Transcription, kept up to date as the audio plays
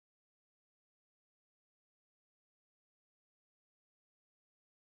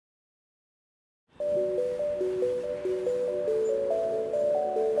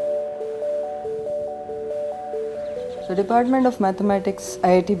The Department of Mathematics,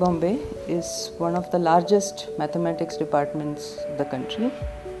 IIT Bombay, is one of the largest mathematics departments in the country,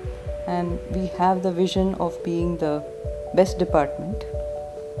 and we have the vision of being the best department.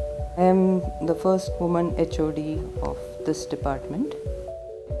 I am the first woman HOD of this department.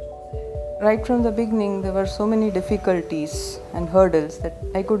 Right from the beginning, there were so many difficulties and hurdles that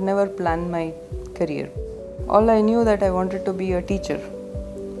I could never plan my career. All I knew that I wanted to be a teacher.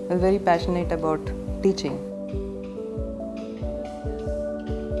 I was very passionate about teaching.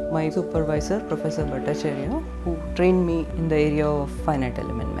 My supervisor, Professor Bhattacharya, who trained me in the area of finite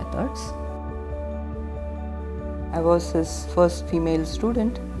element methods. I was his first female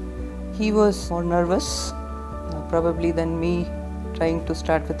student. He was more nervous, probably than me trying to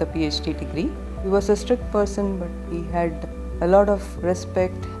start with a PhD degree. He was a strict person, but he had a lot of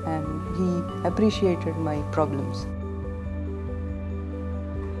respect and he appreciated my problems.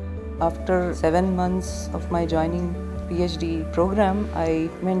 After 7 months of my joining PhD program, I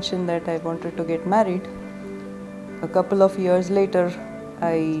mentioned that I wanted to get married. A couple of years later,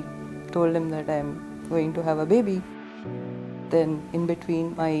 I told him that I am going to have a baby. Then in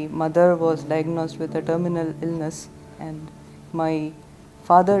between, my mother was diagnosed with a terminal illness and my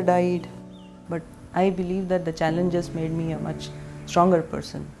father died. But I believe that the challenges made me a much stronger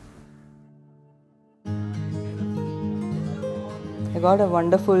person. I got a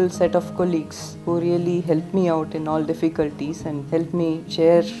wonderful set of colleagues who really helped me out in all difficulties and helped me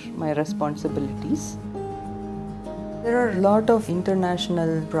share my responsibilities. There are a lot of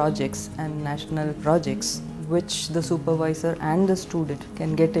international projects and national projects which the supervisor and the student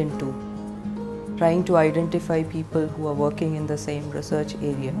can get into. Trying to identify people who are working in the same research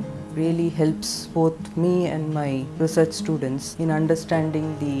area really helps both me and my research students in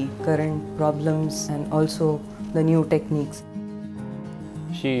understanding the current problems and also the new techniques.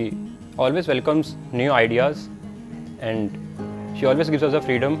 She always welcomes new ideas and she always gives us the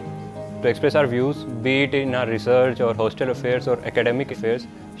freedom to express our views, be it in our research or hostel affairs or academic affairs.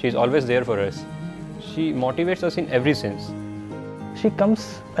 She is always there for us. She motivates us in every sense. She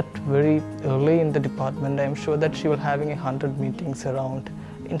comes at very early in the department. I am sure that she will having 100 meetings around.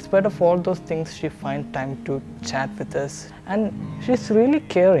 In spite of all those things, she finds time to chat with us and she's really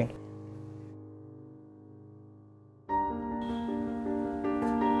caring.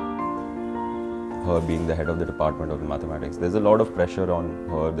 Her being the head of the Department of Mathematics, there's a lot of pressure on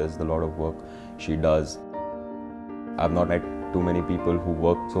her, there's a lot of work she does. I've not met too many people who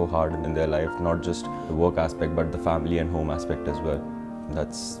work so hard in their life, not just the work aspect but the family and home aspect as well.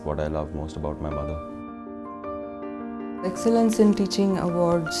 That's what I love most about my mother. Excellence in Teaching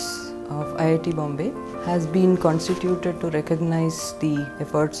Awards of IIT Bombay has been constituted to recognize the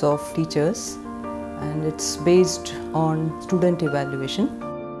efforts of teachers, and it's based on student evaluation.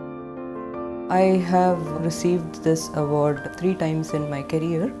 I have received this award 3 times in my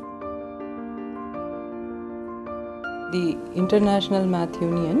career. The International Math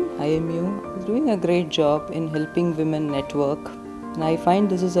Union, IMU, is doing a great job in helping women network, and I find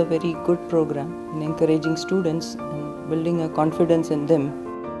this is a very good program in encouraging students and building a confidence in them.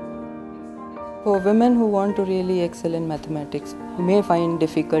 For women who want to really excel in mathematics, you may find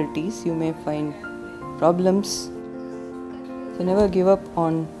difficulties, you may find problems, so never give up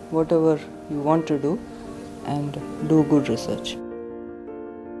on whatever you want to do and do good research.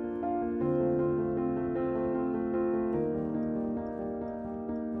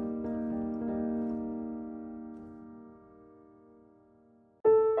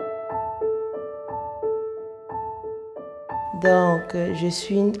 Donc, je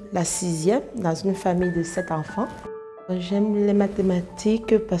suis la 6e dans une famille de 7 enfants. J'aime les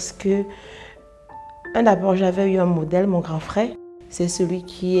mathématiques parce que, d'abord, j'avais eu un modèle, mon grand frère. C'est celui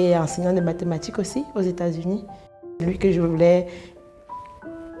qui est enseignant de mathématiques aussi aux États-Unis. C'est lui que je voulais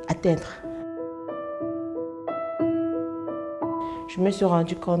atteindre. Je me suis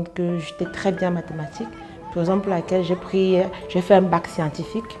rendu compte que j'étais très bien en mathématiques, raison pour laquelle j'ai fait un bac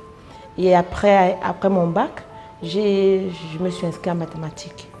scientifique. Et après mon bac, je me suis inscrite en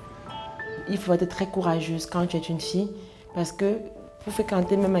mathématiques. Il faut être très courageuse quand tu es une fille parce que pour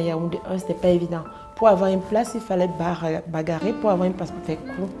fréquenter même à Yaoundé 1, ce n'était pas évident. Pour avoir une place, il fallait bagarrer pour avoir une place pour faire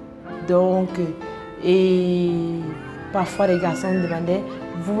cours. Donc, et parfois les garçons me demandaient,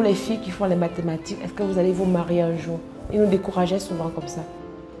 vous les filles qui font les mathématiques, est-ce que vous allez vous marier un jour? Ils nous décourageaient souvent comme ça.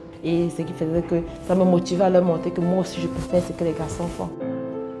 Et ce qui faisait que ça me motivait à leur montrer que moi aussi je peux faire ce que les garçons font.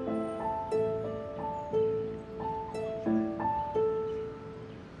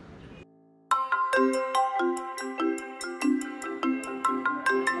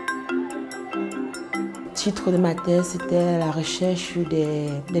 Le titre de ma thèse, c'était la recherche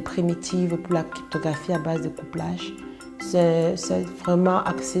des primitives pour la cryptographie à base de couplage. C'est vraiment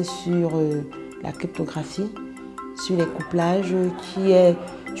axé sur la cryptographie, sur les couplages, qui est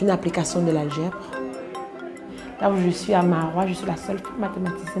une application de l'algèbre. Là où je suis à Marois, je suis la seule femme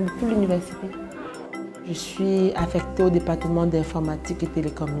mathématicienne de toute l'université. Je suis affectée au département d'informatique et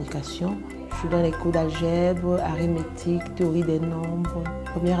télécommunications. Je suis dans les cours d'algèbre, arithmétique, théorie des nombres.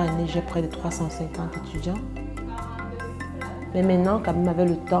 Première année, j'ai près de 350 étudiants. Mais maintenant, quand même, avec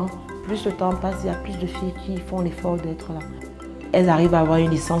le temps, plus le temps passe, il y a plus de filles qui font l'effort d'être là. Elles arrivent à avoir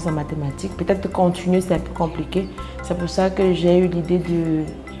une licence en mathématiques. Peut-être que continuer, c'est un peu compliqué. C'est pour ça que j'ai eu l'idée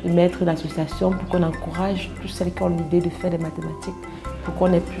de mettre l'association pour qu'on encourage toutes celles qui ont l'idée de faire des mathématiques, pour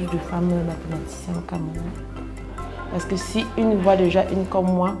qu'on ait plus de femmes mathématiciennes au Cameroun. Parce que si une voit déjà une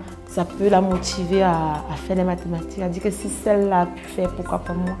comme moi, ça peut la motiver à faire des mathématiques. Elle dit que si celle-là a pu faire, pourquoi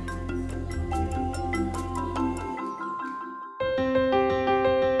pas moi?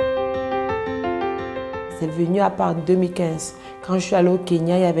 C'est venu à part 2015. Quand je suis allée au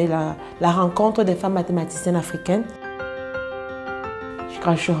Kenya, il y avait la rencontre des femmes mathématiciennes africaines.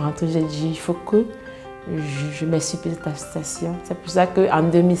 Quand je suis rentrée, j'ai dit il faut que je m'inscrive à cette association. C'est pour ça qu'en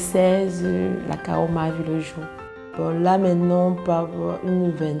 2016, la CAO m'a vu le jour. Bon, là maintenant, on peut avoir une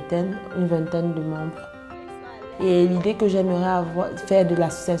vingtaine de membres. Et l'idée que j'aimerais faire de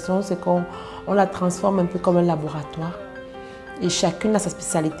l'association, c'est qu'on la transforme un peu comme un laboratoire. Et chacune a sa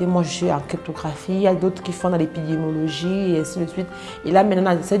spécialité. Moi, je suis en cryptographie, il y a d'autres qui font dans l'épidémiologie et ainsi de suite. Et là,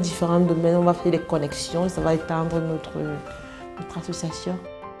 maintenant, dans ces différents domaines, on va faire des connexions et ça va étendre notre association.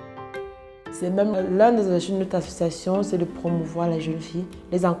 C'est même l'un des objectifs de notre association, c'est de promouvoir les jeunes filles,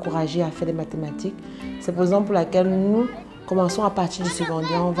 les encourager à faire des mathématiques. C'est pour exemple pour laquelle nous commençons à partir du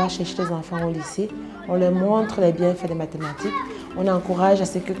secondaire, on va chercher les enfants au lycée, on leur montre les bienfaits des mathématiques, on encourage à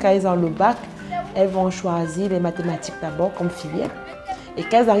ce que quand ils ont le bac, elles vont choisir les mathématiques d'abord comme filière. Et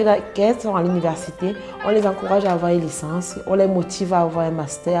quand elles sont à l'université, on les encourage à avoir une licence, on les motive à avoir un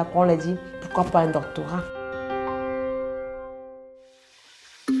master, après on leur dit pourquoi pas un doctorat.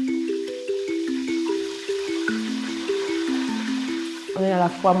 On est à la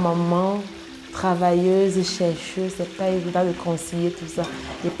fois maman, travailleuse et chercheuse, c'est pas évident de concilier tout ça.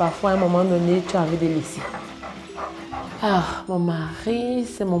 Et parfois, à un moment donné, tu as envie de laisser. Ah, mon mari,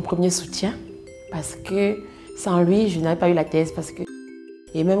 c'est mon premier soutien parce que sans lui, je n'avais pas eu la thèse.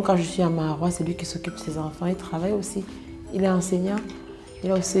 Et même quand je suis à Marois, c'est lui qui s'occupe de ses enfants. Il travaille aussi. Il est enseignant.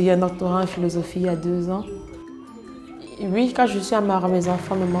 Il a aussi eu un doctorat en philosophie il y a 2 ans. Et oui, quand je suis à Marois, mes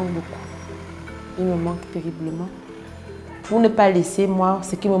enfants me manquent beaucoup. Ils me manquent terriblement. Pour ne pas laisser, moi,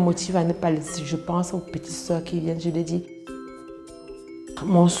 ce qui me motive à ne pas laisser, je pense aux petites soeurs qui viennent, je les dis.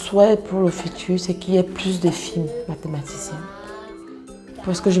 Mon souhait pour le futur, c'est qu'il y ait plus de filles mathématiciennes.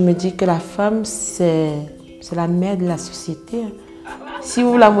 Parce que je me dis que la femme, c'est la mère de la société. Si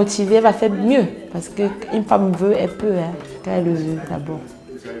vous la motivez, elle va faire mieux. Parce qu'une femme veut, elle peut, hein, quand elle le veut d'abord.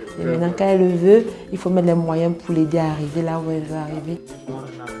 Et maintenant, quand elle le veut, il faut mettre les moyens pour l'aider à arriver là où elle veut arriver.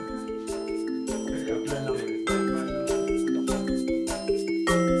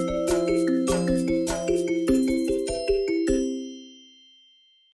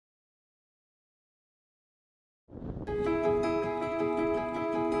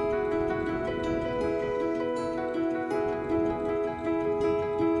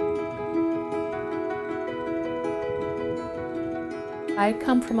 I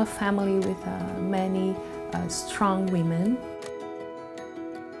come from a family with many strong women.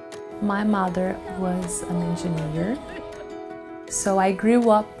 My mother was an engineer, so I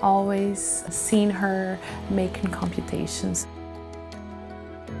grew up always seeing her making computations.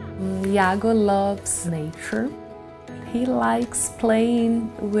 Iago loves nature. He likes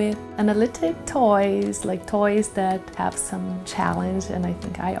playing with analytic toys, like toys that have some challenge, and I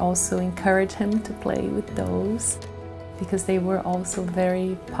think I also encourage him to play with those, because they were also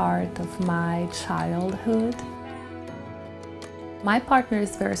very part of my childhood. My partner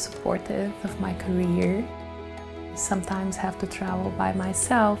is very supportive of my career. Sometimes I have to travel by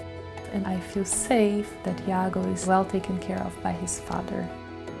myself, and I feel safe that Iago is well taken care of by his father.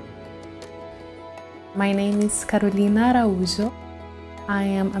 My name is Carolina Araújo. I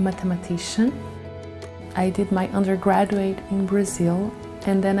am a mathematician. I did my undergraduate in Brazil,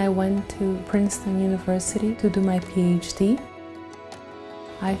 and then I went to Princeton University to do my PhD.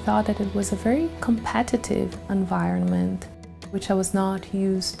 I thought that it was a very competitive environment, which I was not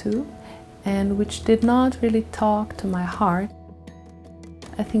used to, and which did not really talk to my heart.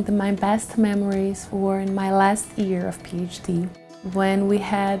 I think that my best memories were in my last year of PhD, when we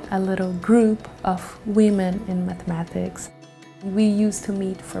had a little group of women in mathematics. We used to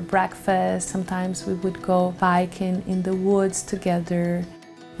meet for breakfast, sometimes we would go biking in the woods together,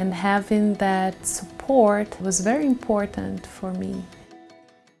 and having that support support was very important for me.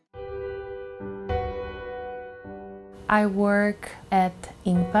 I work at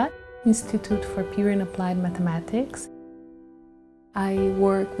IMPA, Institute for Pure and Applied Mathematics. I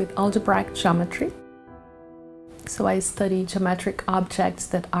work with algebraic geometry. So I study geometric objects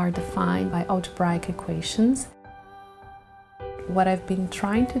that are defined by algebraic equations. What I've been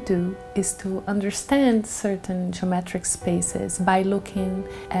trying to do is to understand certain geometric spaces by looking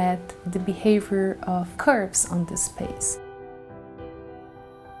at the behavior of curves on this space.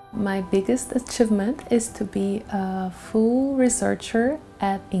 My biggest achievement is to be a full researcher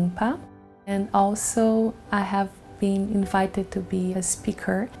at IMPA, and also I have been invited to be a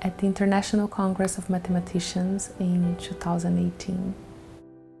speaker at the International Congress of Mathematicians in 2018.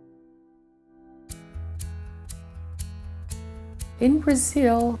 In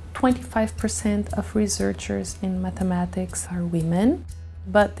Brazil, 25% of researchers in mathematics are women,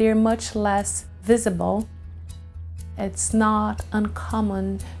 but they're much less visible. It's not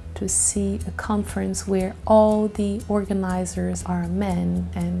uncommon to see a conference where all the organizers are men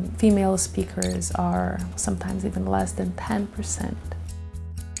and female speakers are sometimes even less than 10%.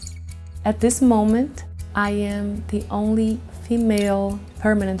 At this moment, I am the only female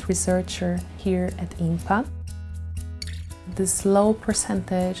permanent researcher here at IMPA. This low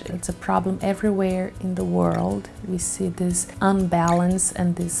percentage, it's a problem everywhere in the world. We see this unbalance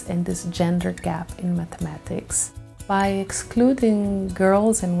and this gender gap in mathematics. By excluding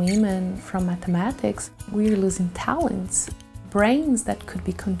girls and women from mathematics, we're losing talents, brains that could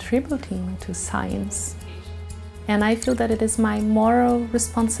be contributing to science. And I feel that it is my moral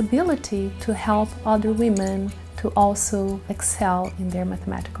responsibility to help other women to also excel in their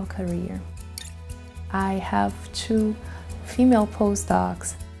mathematical career. I have 2 female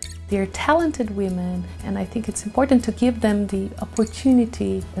postdocs. They're talented women, and I think it's important to give them the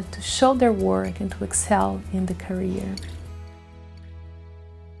opportunity to show their work and to excel in the career.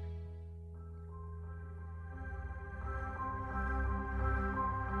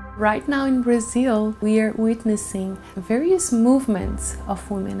 Right now in Brazil, we are witnessing various movements of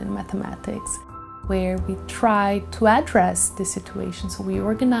women in mathematics, where we try to address the situation. So we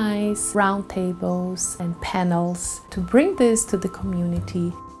organize roundtables and panels to bring this to the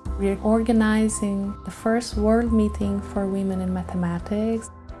community. We're organizing the first world meeting for women in mathematics.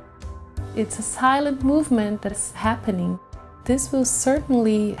 It's a silent movement that's happening. This will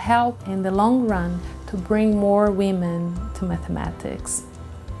certainly help in the long run to bring more women to mathematics.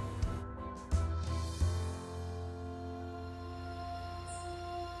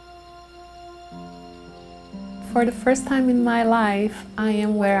 For the first time in my life, I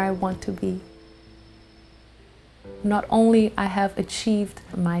am where I want to be. Not only I have achieved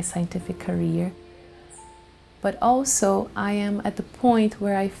my scientific career, but also I am at the point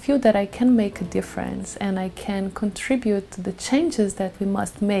where I feel that I can make a difference and I can contribute to the changes that we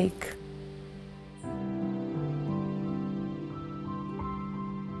must make